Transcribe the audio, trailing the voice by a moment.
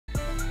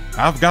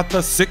I've got the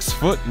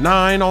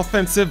 6'9"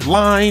 offensive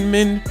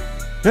lineman,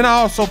 and I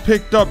also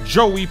picked up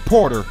Joey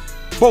Porter.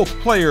 Both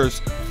players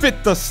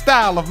fit the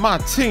style of my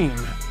team.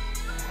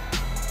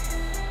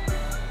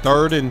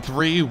 3rd and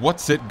 3,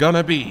 what's it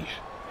gonna be?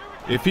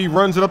 If he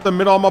runs it up the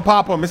middle, I'm gonna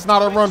pop him. It's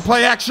not a run,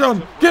 play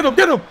action. Get him,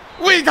 get him.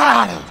 We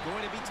got him.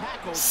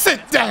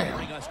 Sit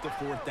down.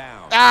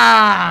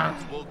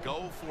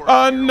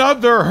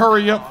 Another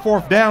hurry up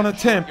 4th down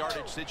attempt.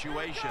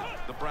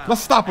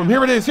 Let's stop him.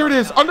 Here it is, here it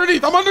is.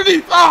 Underneath, I'm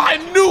underneath. Oh, I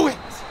knew it.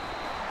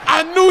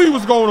 I knew he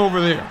was going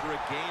over there.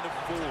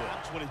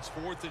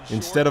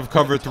 Instead of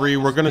cover 3,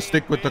 we're gonna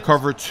stick with the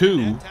cover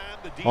 2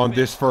 on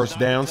this 1st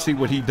down. See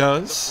what he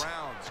does.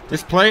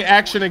 It's play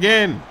action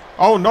again.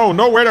 Oh no,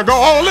 nowhere to go.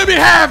 Oh, let me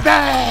have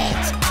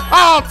that.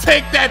 I'll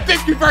take that.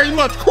 Thank you very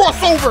much.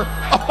 Crossover.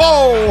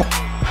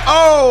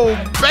 Oh,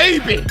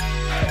 baby.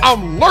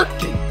 I'm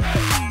lurking.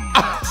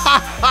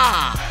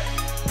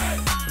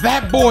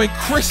 That boy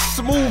Chris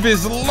Smoove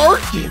is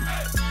lurking.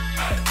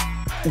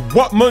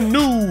 What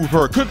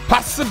maneuver could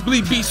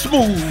possibly be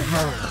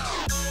smoother?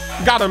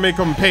 Gotta make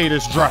him pay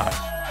this drive.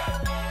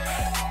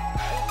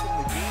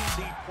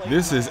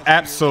 This is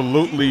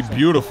absolutely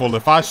beautiful.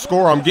 If I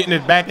score, I'm getting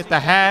it back at the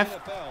half.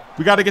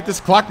 We got to get this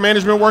clock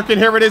management working.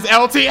 Here it is,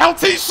 LT.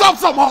 LT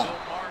shoves them all.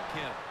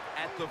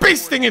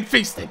 Beasting and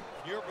feasting.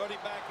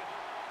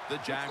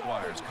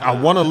 I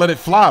want to let it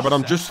fly, but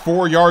I'm just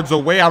 4 yards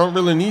away. I don't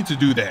really need to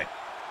do that.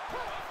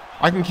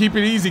 I can keep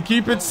it easy,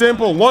 keep it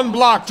simple. One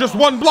block, just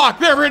one block.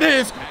 There it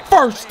is.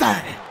 1st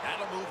down.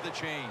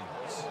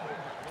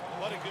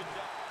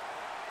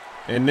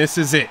 And this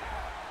is it.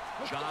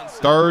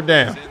 3rd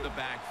down.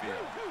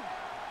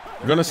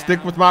 I'm gonna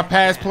stick with my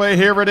pass play.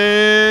 Here it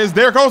is.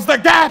 There goes the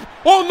gap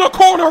on the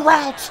corner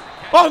route.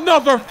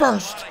 Another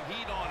 1st.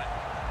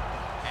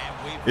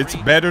 It's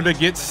better to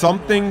get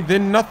something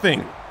than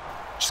nothing.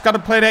 Just got to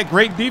play that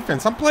great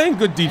defense. I'm playing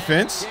good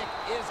defense.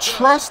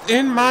 Trust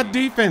in my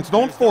defense.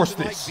 Don't force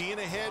this.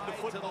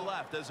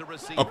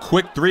 A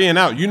quick 3 and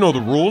out. You know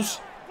the rules.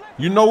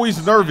 You know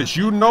he's nervous.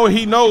 You know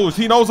he knows.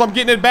 He knows I'm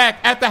getting it back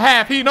at the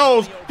half. He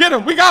knows. Get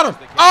him. We got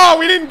him. Oh,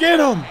 we didn't get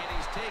him.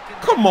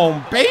 Come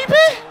on, baby.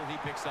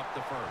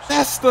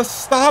 That's the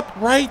stop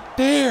right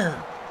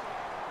there.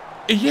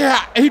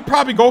 Yeah, he'd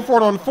probably go for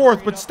it on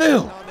 4th, but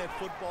still.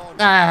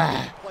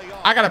 I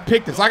got to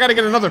pick this. I got to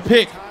get another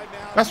pick.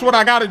 That's what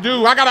I got to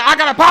do. I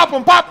gotta pop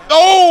him. Pop.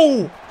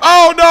 Oh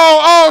no.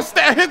 Oh,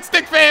 hit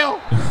stick fail.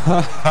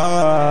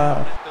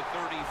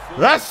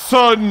 That's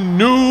a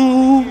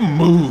new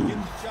move.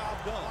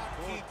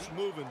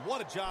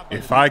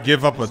 If I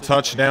give up a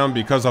touchdown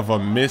because of a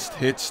missed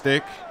hit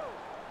stick,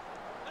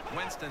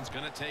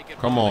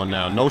 come on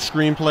now. No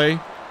screenplay,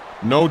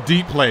 no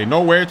deep play,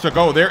 nowhere to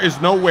go. There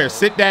is nowhere.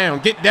 Sit down.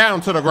 Get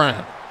down to the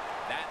ground.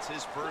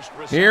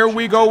 Here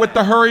we go with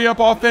the hurry up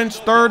offense.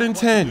 3rd and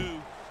 10.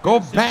 Go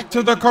back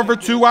to the cover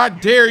 2. I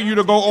dare you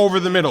to go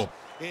over the middle.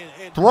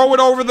 Throw it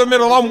over the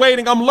middle. I'm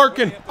waiting. I'm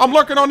lurking. I'm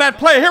lurking on that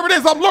play. Here it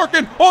is. I'm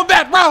lurking on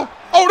that route.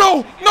 Oh,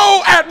 no.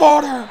 No,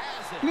 Atwater.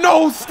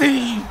 No,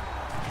 Steve.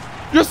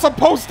 You're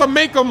supposed to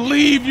make them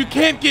leave. You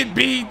can't get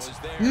beat.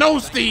 No,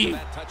 Steve.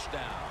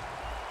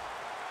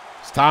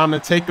 It's time to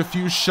take a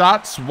few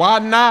shots. Why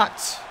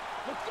not?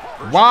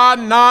 Why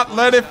not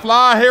let it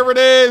fly? Here it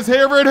is.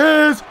 Here it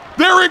is.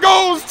 There he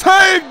goes.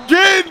 Ted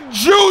Ginn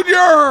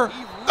Jr.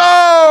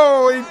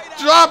 Oh,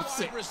 he drops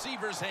it.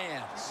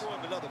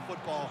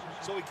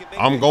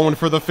 I'm going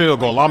for the field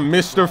goal. I'm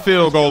Mr.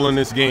 Field Goal in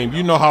this game.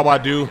 You know how I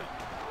do.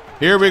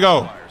 Here we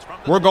go.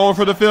 We're going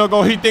for the field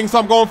goal. He thinks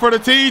I'm going for the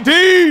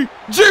TD.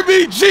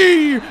 Jimmy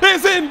G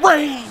is in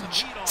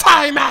range.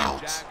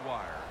 Timeout.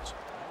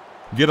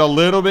 Get a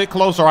little bit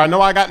closer. I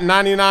know I got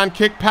 99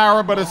 kick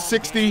power, but a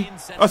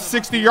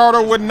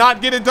 60-yarder would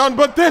not get it done,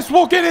 but this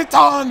will get it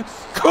done.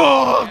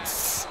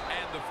 Cooks.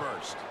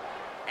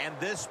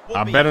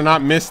 I better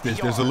not miss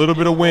this. There's a little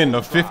bit of wind, a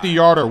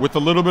 50-yarder with a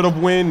little bit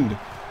of wind.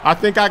 I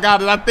think I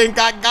got it. I think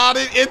I got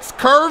it. It's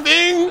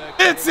curving.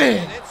 It's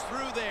in.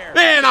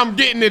 And I'm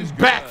getting it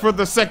back for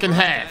the 2nd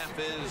half.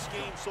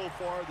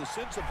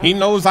 He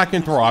knows I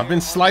can throw. I've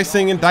been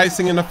slicing and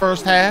dicing in the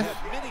 1st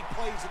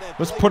half.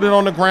 Let's put it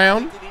on the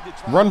ground.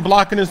 Run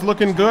blocking is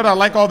looking good. I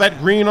like all that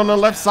green on the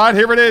left side.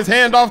 Here it is.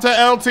 Hand off to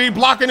LT.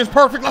 Blocking is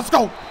perfect. Let's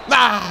go.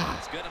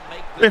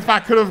 If I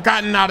could have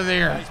gotten out of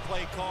there.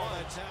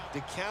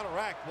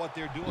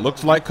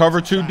 Looks like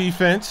cover 2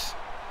 defense.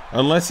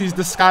 Unless he's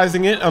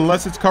disguising it,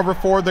 unless it's cover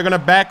 4, they're going to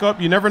back up.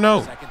 You never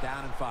know.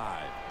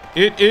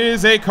 It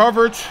is a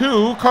cover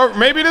 2.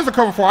 Maybe it is a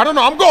cover 4. I don't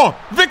know. I'm gone.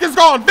 Vic is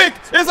gone. Vic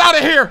is out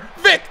of here.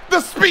 Vic, the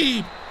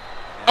speed.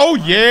 Oh,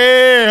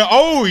 yeah.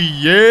 Oh,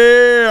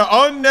 yeah.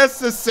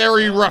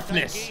 Unnecessary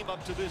roughness.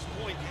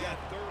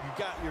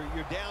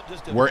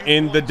 We're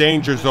in the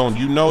danger zone.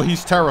 You know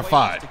he's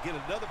terrified.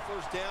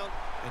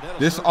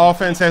 This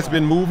offense has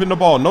been moving the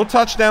ball. No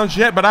touchdowns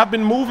yet, but I've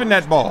been moving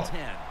that ball.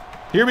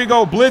 Here we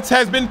go. Blitz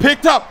has been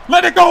picked up.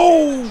 Let it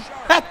go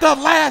at the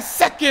last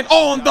second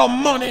on the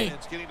money.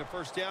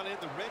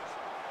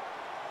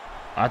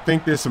 I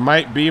think this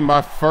might be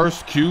my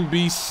first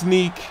QB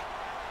sneak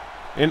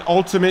in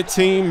Ultimate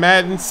Team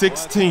Madden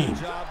 16.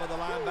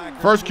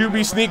 First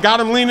QB sneak, got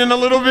him leaning a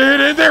little bit,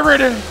 and there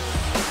it is.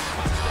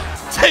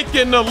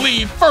 Taking the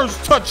lead,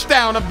 first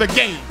touchdown of the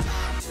game.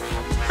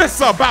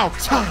 It's about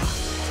time.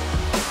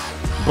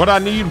 But I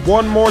need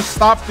one more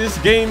stop. This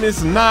game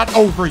is not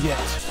over yet.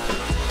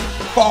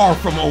 Far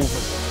from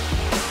over.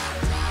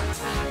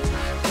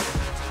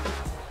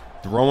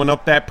 Throwing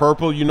up that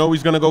purple, you know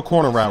he's going to go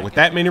corner route. With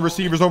that many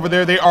receivers over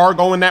there, they are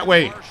going that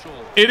way.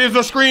 It is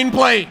a screen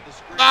play.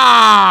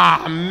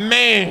 Ah,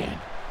 man.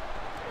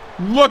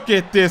 Look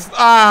at this.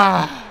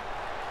 Ah.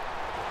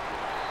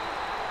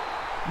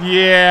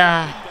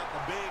 Yeah.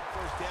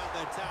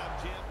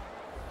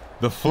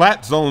 The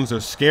flat zones are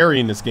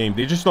scary in this game.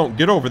 They just don't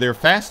get over there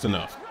fast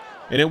enough.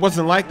 And it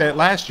wasn't like that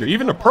last year.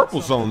 Even the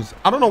purple zones,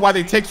 I don't know why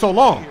they take so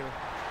long.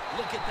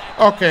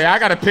 Okay, I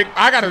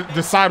gotta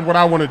decide what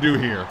I want to do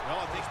here.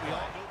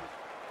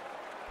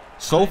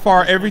 So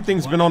far,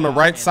 everything's been on the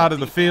right side of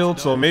the field,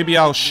 so maybe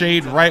I'll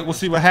shade right. We'll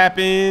see what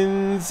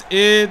happens.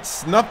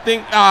 It's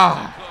nothing.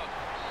 Ah,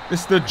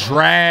 it's the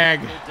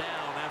drag.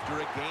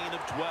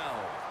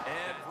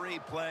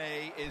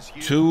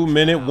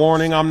 2-minute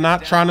warning. I'm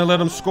not trying to let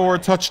him score a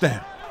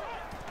touchdown.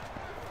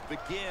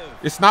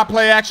 It's not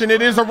play action.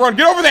 It is a run.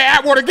 Get over there,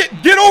 Atwater.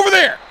 Get over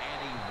there.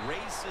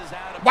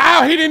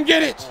 Wow, he didn't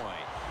get it.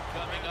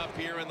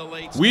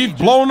 We've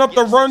blown up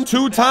the run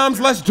 2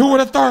 times. Let's do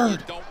it a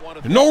third.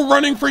 No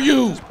running for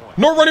you.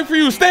 No running for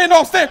you. Stand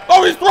off, stand.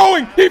 Oh, he's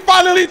throwing. He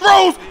finally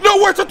throws.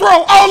 Nowhere to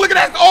throw. Oh, look at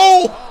that.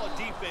 Oh,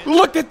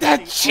 look at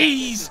that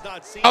cheese.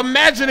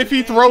 Imagine if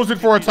he throws it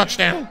for a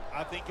touchdown.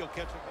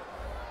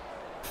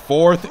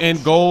 4th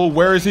and goal.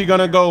 Where is he going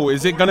to go?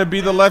 Is it going to be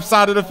the left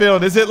side of the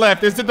field? Is it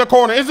left? Is it the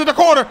corner? Is it the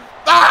corner?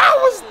 I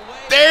was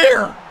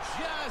there.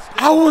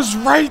 I was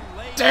right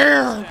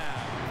there.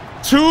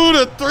 2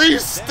 to 3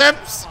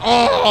 steps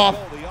off.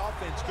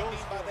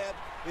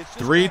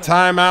 3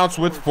 timeouts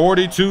with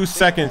 42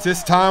 seconds.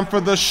 It's time for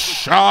the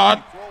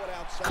shot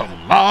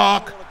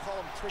clock.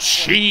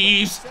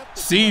 Cheese.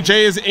 CJ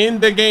is in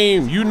the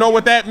game. You know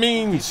what that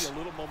means.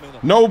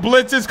 No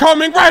blitz is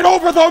coming right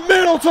over the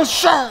middle to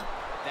Sharp.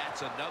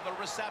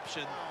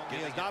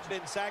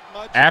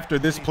 After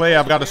this play,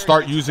 I've got to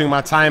start using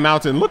my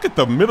timeouts, and look at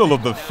the middle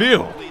of the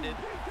field.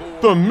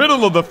 The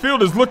middle of the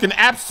field is looking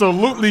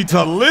absolutely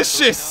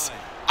delicious.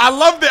 I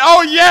love it.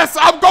 Oh, yes,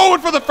 I'm going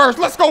for the first.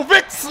 Let's go,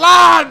 Vic.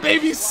 Slide,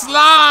 baby,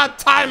 slide.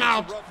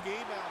 Timeout.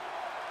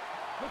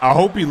 I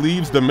hope he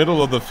leaves the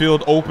middle of the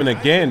field open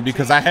again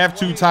because I have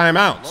 2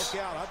 timeouts.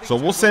 So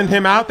we'll send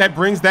him out. That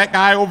brings that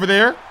guy over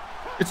there.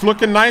 It's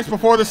looking nice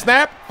before the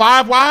snap.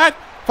 5 wide.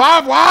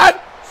 5 wide.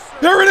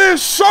 There it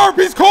is. Sharp.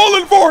 He's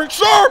calling for it.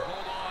 Sharp.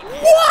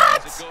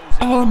 What?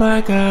 Oh,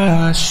 my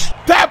gosh.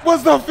 That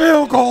was the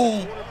field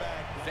goal.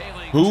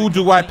 Who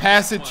do I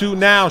pass it to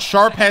now?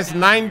 Sharp has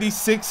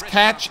 96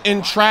 catch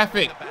in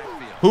traffic.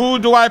 Who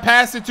do I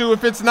pass it to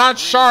if it's not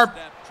Sharp?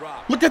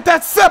 Look at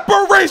that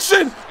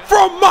separation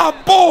from my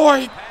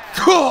boy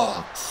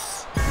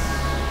Cooks.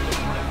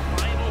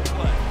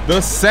 The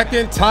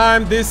second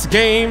time this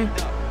game,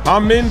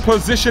 I'm in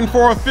position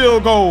for a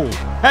field goal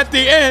at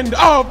the end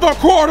of the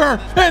quarter,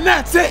 and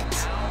that's it.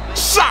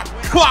 Shot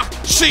clock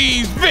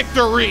cheese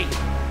victory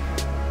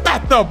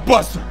at the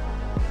buzzer.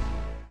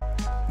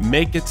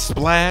 Make It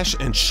Splash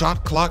and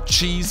Shot Clock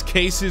Cheese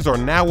cases are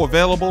now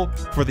available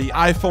for the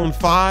iPhone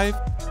 5,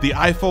 the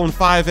iPhone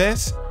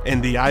 5S,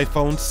 and the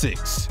iPhone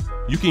 6.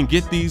 You can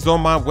get these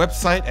on my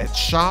website at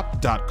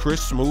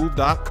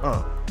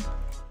shop.chrissmoove.com.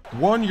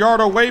 1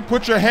 yard away,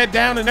 put your head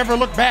down and never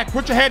look back.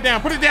 Put your head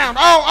down, put it down.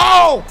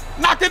 Oh,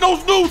 knocking those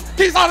noobs.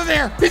 He's out of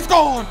there. He's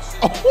gone.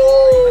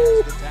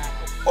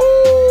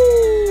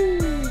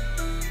 Oh,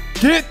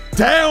 get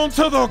down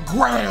to the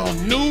ground,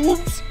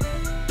 noobs.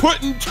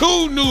 Putting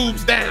 2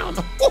 noobs down.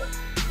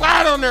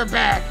 Flat on their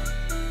back.